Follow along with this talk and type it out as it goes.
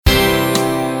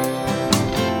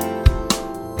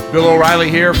Bill O'Reilly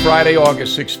here, Friday,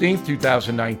 August 16th,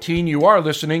 2019. You are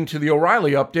listening to the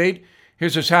O'Reilly Update.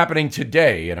 Here's what's happening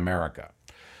today in America.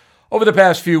 Over the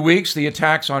past few weeks, the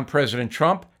attacks on President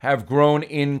Trump have grown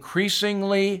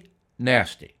increasingly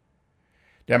nasty.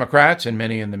 Democrats and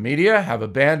many in the media have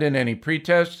abandoned any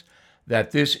pretense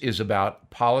that this is about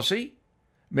policy,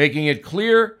 making it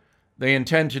clear they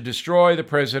intend to destroy the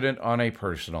president on a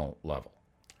personal level.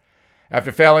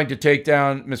 After failing to take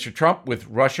down Mr. Trump with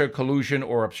Russia collusion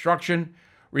or obstruction,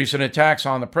 recent attacks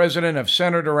on the president have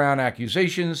centered around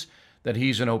accusations that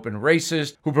he's an open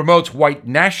racist who promotes white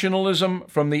nationalism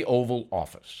from the Oval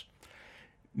Office.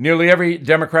 Nearly every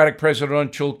Democratic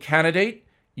presidential candidate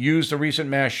used the recent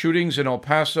mass shootings in El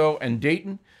Paso and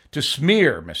Dayton to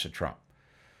smear Mr. Trump,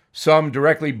 some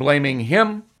directly blaming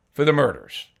him for the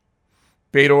murders.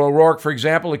 Beto O'Rourke, for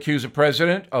example, accused the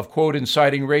president of, quote,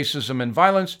 inciting racism and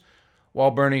violence, while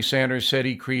Bernie Sanders said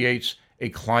he creates a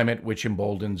climate which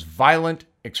emboldens violent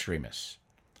extremists.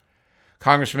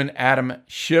 Congressman Adam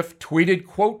Schiff tweeted,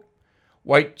 quote,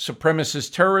 white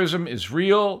supremacist terrorism is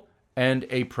real and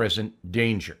a present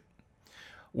danger.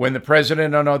 When the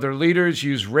president and other leaders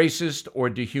use racist or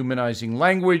dehumanizing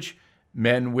language,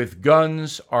 men with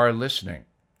guns are listening,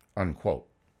 unquote.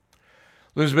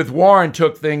 Elizabeth Warren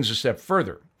took things a step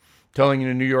further, telling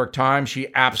the New York Times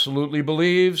she absolutely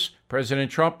believes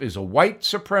President Trump is a white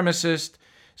supremacist,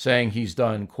 saying he's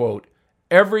done, quote,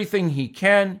 everything he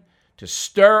can to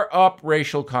stir up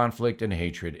racial conflict and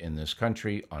hatred in this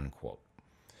country, unquote.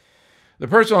 The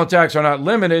personal attacks are not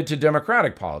limited to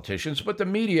Democratic politicians, but the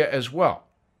media as well.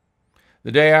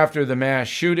 The day after the mass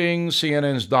shootings,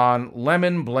 CNN's Don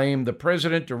Lemon blamed the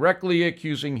president, directly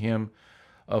accusing him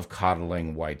of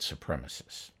coddling white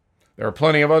supremacists. There are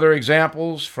plenty of other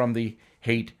examples from the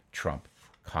hate Trump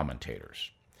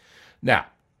commentators. Now,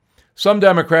 some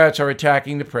Democrats are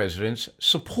attacking the president's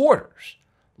supporters.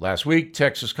 Last week,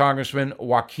 Texas Congressman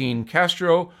Joaquin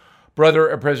Castro, brother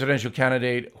of presidential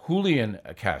candidate Julian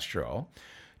Castro,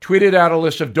 tweeted out a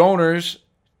list of donors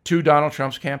to Donald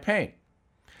Trump's campaign.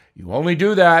 You only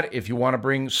do that if you want to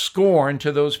bring scorn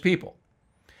to those people.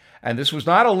 And this was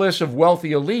not a list of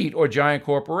wealthy elite or giant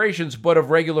corporations, but of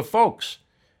regular folks,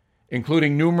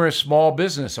 including numerous small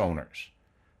business owners.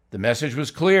 The message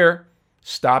was clear: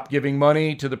 stop giving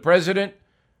money to the president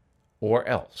or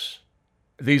else.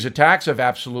 These attacks have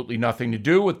absolutely nothing to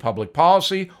do with public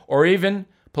policy or even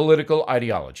political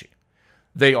ideology.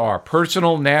 They are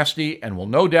personal, nasty, and will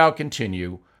no doubt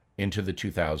continue into the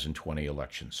 2020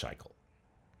 election cycle.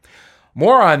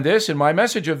 More on this in my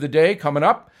message of the day coming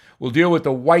up. We'll deal with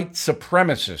the white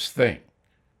supremacist thing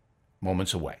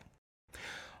moments away.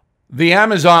 The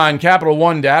Amazon Capital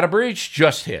One data breach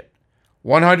just hit.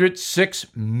 106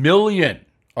 million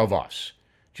of us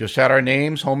just had our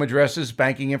names, home addresses,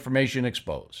 banking information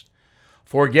exposed.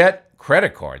 Forget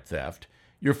credit card theft.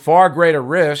 Your far greater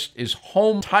risk is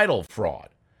home title fraud.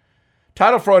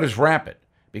 Title fraud is rampant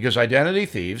because identity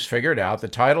thieves figured out the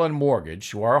title and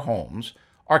mortgage to our homes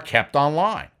are kept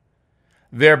online.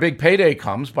 Their big payday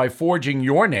comes by forging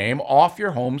your name off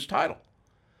your home's title.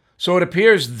 So it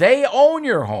appears they own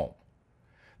your home.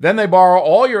 Then they borrow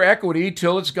all your equity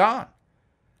till it's gone.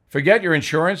 Forget your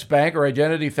insurance, bank, or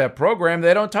identity theft program.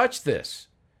 They don't touch this.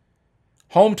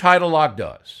 Home Title Lock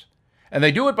does. And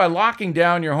they do it by locking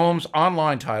down your home's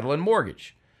online title and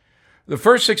mortgage. The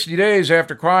first 60 days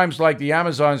after crimes like the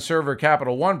Amazon server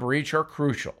Capital One breach are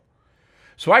crucial.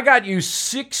 So I got you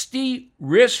 60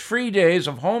 risk-free days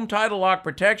of Home Title Lock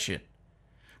protection.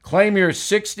 Claim your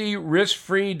 60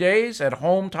 risk-free days at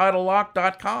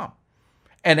HomeTitleLock.com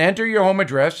and enter your home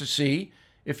address to see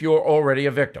if you're already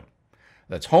a victim.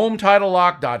 That's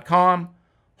HomeTitleLock.com,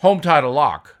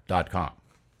 HomeTitleLock.com.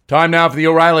 Time now for the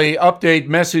O'Reilly Update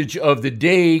message of the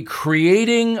day,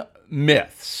 creating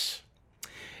myths.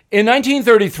 In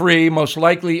 1933, most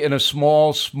likely in a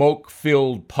small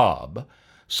smoke-filled pub,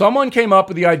 someone came up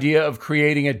with the idea of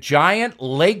creating a giant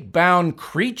lake-bound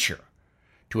creature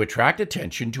to attract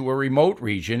attention to a remote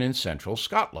region in central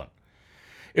Scotland.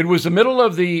 It was the middle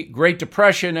of the Great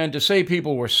Depression, and to say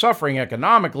people were suffering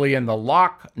economically in the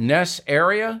Loch Ness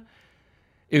area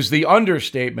is the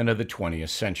understatement of the 20th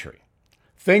century.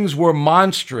 Things were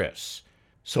monstrous,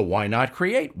 so why not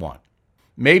create one?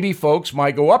 Maybe folks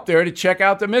might go up there to check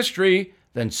out the mystery,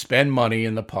 then spend money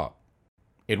in the pub.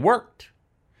 It worked.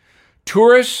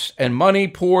 Tourists and money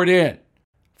poured in,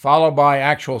 followed by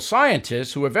actual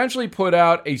scientists who eventually put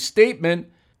out a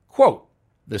statement, quote,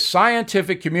 the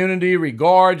scientific community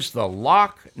regards the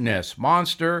Loch Ness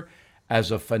Monster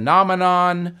as a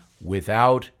phenomenon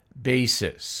without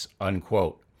basis,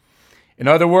 unquote. In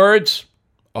other words,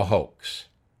 a hoax.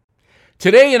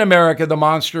 Today in America, the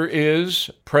monster is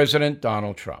President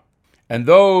Donald Trump. And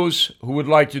those who would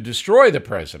like to destroy the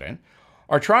president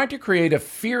are trying to create a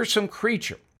fearsome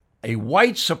creature, a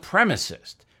white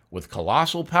supremacist with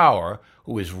colossal power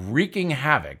who is wreaking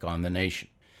havoc on the nation.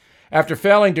 After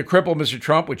failing to cripple Mr.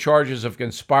 Trump with charges of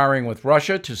conspiring with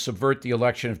Russia to subvert the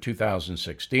election of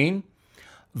 2016,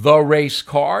 the race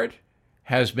card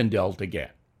has been dealt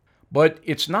again. But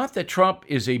it's not that Trump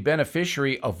is a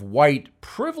beneficiary of white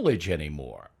privilege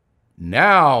anymore.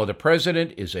 Now the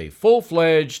president is a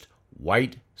full-fledged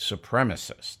white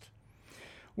supremacist.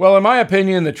 Well, in my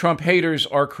opinion, the Trump haters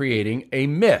are creating a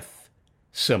myth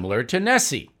similar to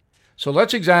Nessie. So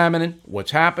let's examine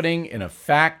what's happening in a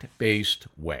fact-based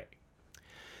way.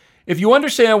 If you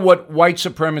understand what white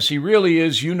supremacy really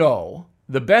is, you know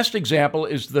the best example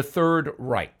is the Third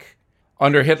Reich.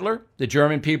 Under Hitler, the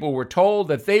German people were told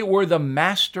that they were the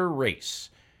master race,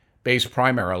 based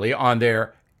primarily on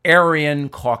their Aryan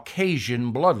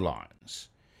Caucasian bloodlines.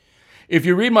 If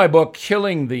you read my book,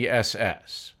 Killing the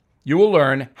SS, you will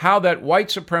learn how that white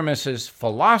supremacist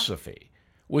philosophy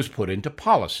was put into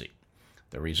policy.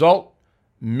 The result,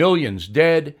 millions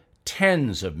dead,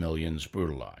 tens of millions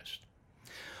brutalized.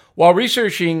 While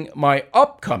researching my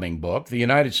upcoming book, The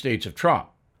United States of Trump,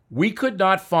 we could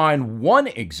not find one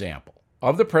example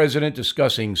of the president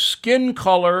discussing skin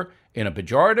color in a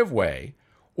pejorative way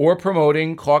or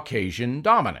promoting Caucasian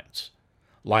dominance.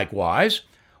 Likewise,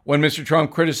 when Mr.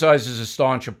 Trump criticizes a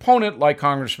staunch opponent like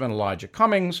Congressman Elijah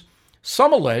Cummings,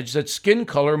 some allege that skin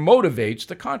color motivates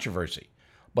the controversy,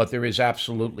 but there is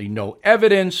absolutely no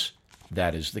evidence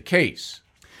that is the case.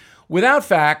 Without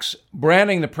facts,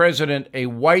 branding the president a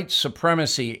white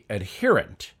supremacy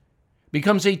adherent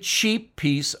becomes a cheap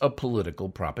piece of political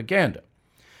propaganda.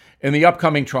 In the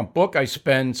upcoming Trump book, I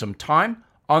spend some time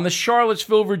on the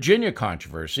Charlottesville, Virginia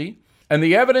controversy, and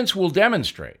the evidence will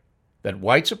demonstrate that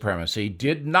white supremacy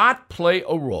did not play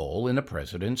a role in the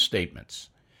president's statements.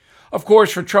 Of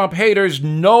course, for Trump haters,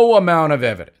 no amount of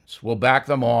evidence will back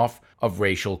them off of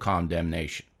racial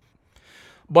condemnation.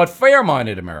 But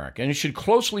fair-minded Americans should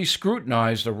closely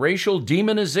scrutinize the racial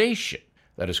demonization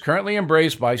that is currently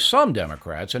embraced by some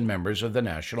Democrats and members of the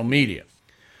national media.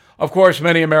 Of course,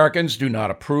 many Americans do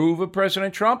not approve of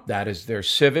President Trump. That is their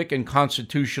civic and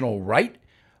constitutional right.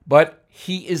 But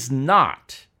he is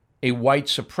not a white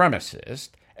supremacist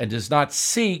and does not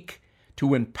seek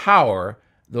to empower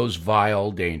those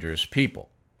vile, dangerous people.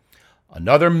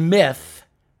 Another myth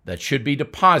that should be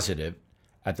deposited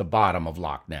at the bottom of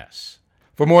Loch Ness.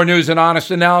 For more news and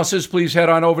honest analysis, please head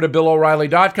on over to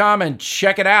BillO'Reilly.com and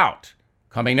check it out.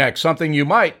 Coming next, something you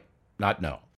might not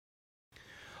know.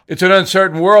 It's an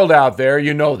uncertain world out there,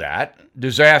 you know that.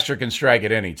 Disaster can strike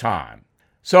at any time.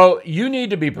 So you need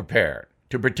to be prepared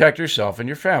to protect yourself and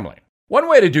your family. One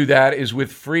way to do that is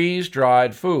with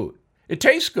freeze-dried food. It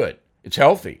tastes good, it's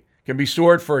healthy, can be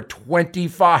stored for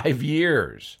 25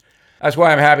 years. That's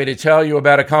why I'm happy to tell you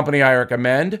about a company I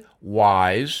recommend,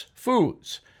 Wise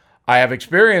Foods. I have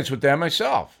experience with them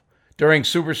myself. During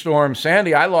Superstorm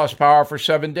Sandy, I lost power for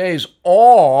 7 days,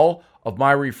 all of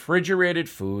my refrigerated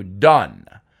food done.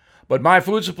 But my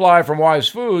food supply from Wise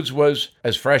Foods was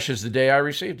as fresh as the day I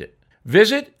received it.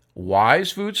 Visit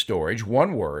Wise Food Storage,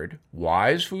 one word,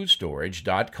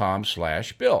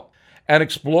 wisefoodstorage.com/Bill, and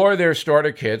explore their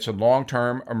starter kits and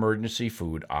long-term emergency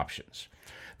food options.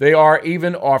 They are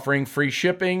even offering free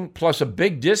shipping plus a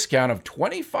big discount of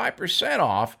 25%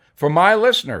 off for my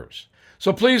listeners.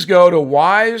 So please go to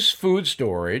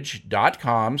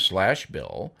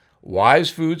wisefoodstorage.com/Bill,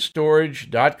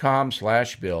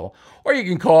 wisefoodstorage.com/Bill, or you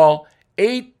can call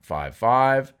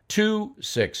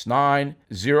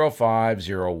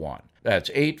 855-269-0501.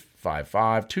 That's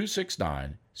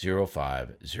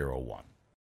 855-269-0501.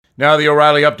 Now the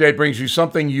O'Reilly Update brings you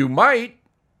something you might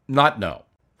not know.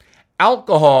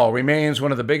 Alcohol remains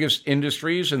one of the biggest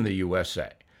industries in the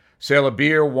USA. Sale of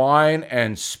beer, wine,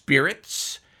 and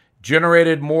spirits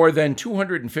generated more than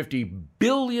 $250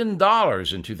 billion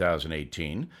in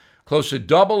 2018, close to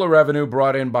double the revenue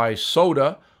brought in by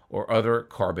soda or other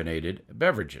carbonated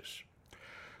beverages.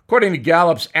 According to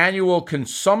Gallup's annual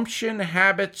Consumption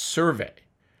Habits Survey,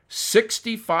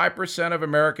 65% of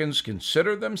Americans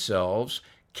consider themselves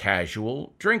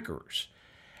casual drinkers,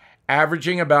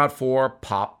 averaging about 4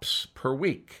 pops per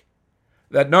week.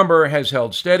 That number has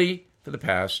held steady for the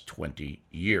past 20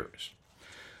 years.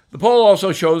 The poll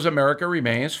also shows America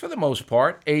remains, for the most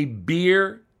part, a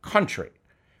beer country,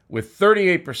 with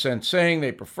 38% saying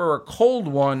they prefer a cold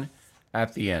one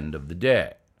at the end of the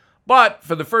day. But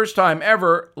for the first time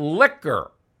ever,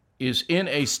 liquor is in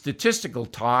a statistical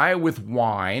tie with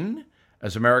wine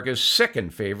as America's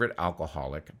second favorite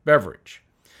alcoholic beverage.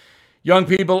 Young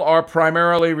people are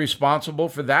primarily responsible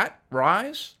for that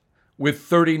rise, with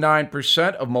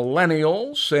 39% of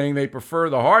millennials saying they prefer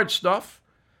the hard stuff,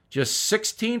 just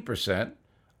 16%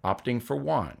 opting for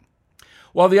wine.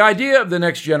 While the idea of the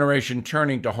next generation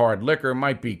turning to hard liquor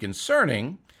might be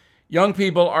concerning, young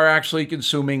people are actually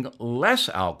consuming less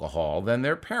alcohol than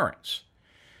their parents.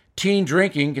 Teen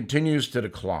drinking continues to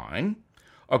decline.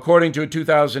 According to a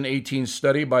 2018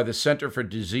 study by the Center for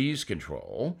Disease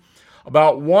Control,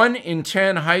 about 1 in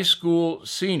 10 high school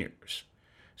seniors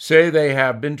say they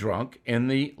have been drunk in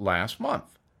the last month.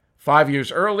 5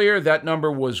 years earlier, that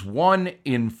number was 1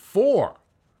 in 4.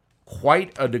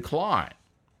 Quite a decline.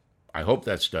 I hope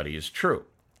that study is true.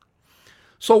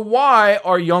 So why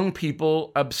are young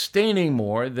people abstaining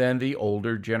more than the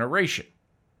older generation?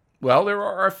 Well, there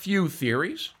are a few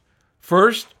theories.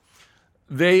 First,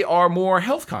 they are more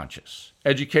health conscious.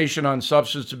 Education on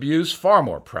substance abuse far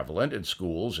more prevalent in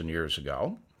schools than years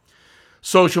ago.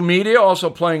 Social media also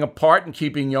playing a part in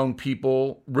keeping young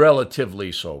people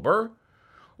relatively sober.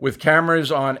 With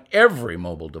cameras on every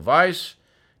mobile device,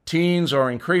 teens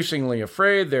are increasingly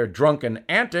afraid their drunken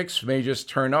antics may just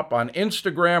turn up on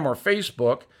Instagram or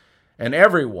Facebook, and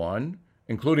everyone,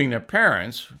 including their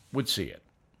parents, would see it.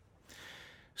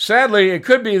 Sadly, it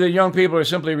could be that young people are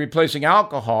simply replacing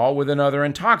alcohol with another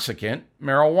intoxicant,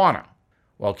 marijuana.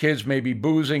 While kids may be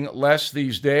boozing less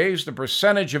these days, the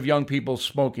percentage of young people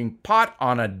smoking pot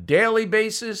on a daily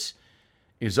basis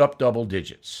is up double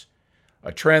digits,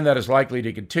 a trend that is likely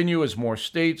to continue as more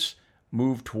states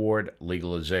move toward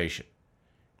legalization.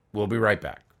 We'll be right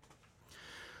back.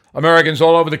 Americans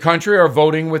all over the country are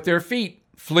voting with their feet,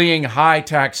 fleeing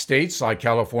high-tax states like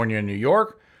California and New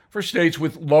York for states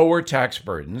with lower tax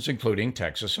burdens, including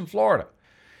Texas and Florida.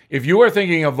 If you are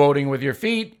thinking of voting with your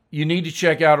feet, you need to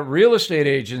check out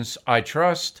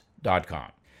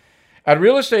realestateagentsitrust.com. At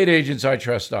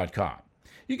realestateagentsitrust.com,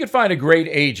 you can find a great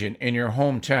agent in your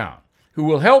hometown who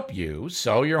will help you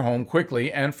sell your home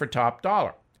quickly and for top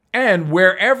dollar. And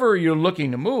wherever you're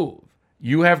looking to move,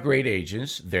 you have great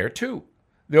agents there too.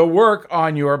 They'll work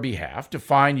on your behalf to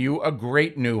find you a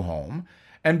great new home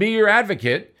and be your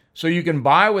advocate so you can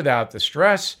buy without the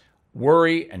stress,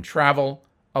 worry, and travel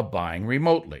of buying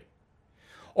remotely.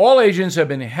 All agents have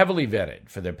been heavily vetted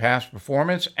for their past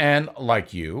performance and,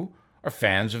 like you, are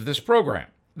fans of this program.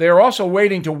 They are also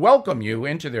waiting to welcome you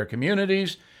into their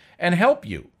communities and help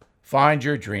you find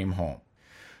your dream home.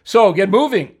 So get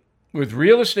moving with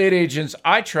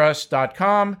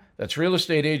realestateagentsitrust.com. That's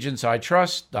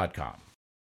realestateagentsitrust.com.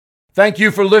 Thank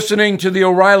you for listening to the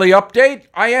O'Reilly Update.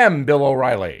 I am Bill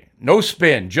O'Reilly. No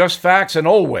spin, just facts, and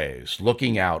always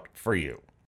looking out for you.